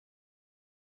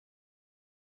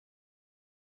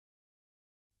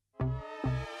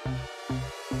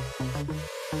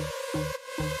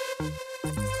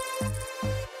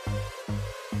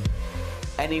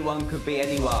Anyone could be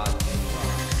anyone.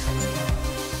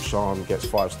 Sean gets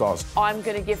 5 stars. I'm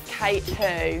going to give Kate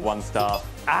 2. 1 star.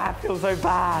 I feel so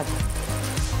bad.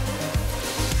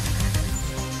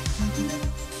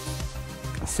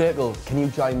 Circle, can you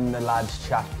join the lads'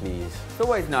 chat, please? It's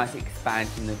always nice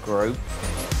expanding the group.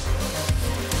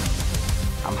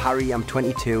 I'm Harry, I'm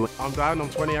 22. I'm Dan, I'm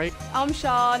 28. I'm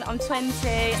Sean, I'm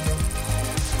 20.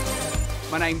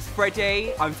 My name's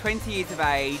Freddie, I'm 20 years of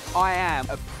age. I am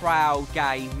a proud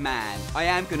gay man. I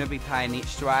am going to be playing it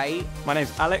straight. My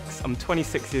name's Alex, I'm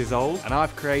 26 years old, and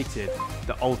I've created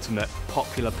the ultimate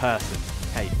popular person,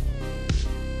 Kate.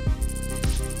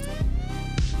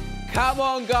 Come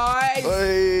on, guys!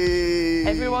 Hey!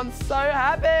 Everyone's so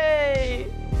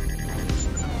happy.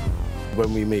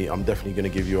 When we meet, I'm definitely going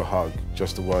to give you a hug.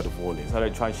 Just a word of warning. I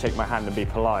don't try and shake my hand and be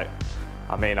polite.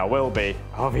 I mean, I will be.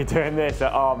 I'll be doing this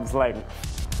at arm's length.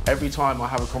 Every time I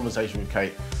have a conversation with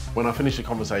Kate, when I finish the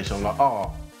conversation, I'm like,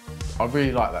 oh, I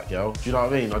really like that girl. Do you know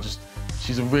what I mean?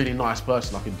 She's a really nice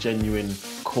person, like a genuine,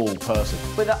 cool person.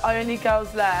 We're the only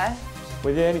girls left.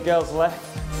 We're the only girls left.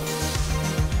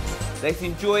 Let's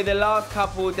enjoy the last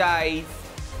couple of days,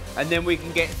 and then we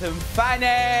can get some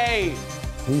funny!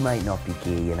 He might not be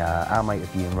gay, you know, I might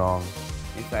have been wrong.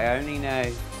 If they only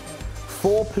knew.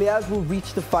 4 players will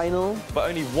reach the final. But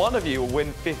only one of you will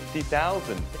win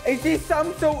 50,000. Is this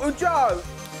some sort of joke?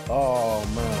 Oh,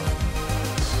 man.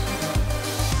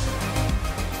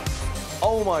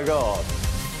 Oh my God.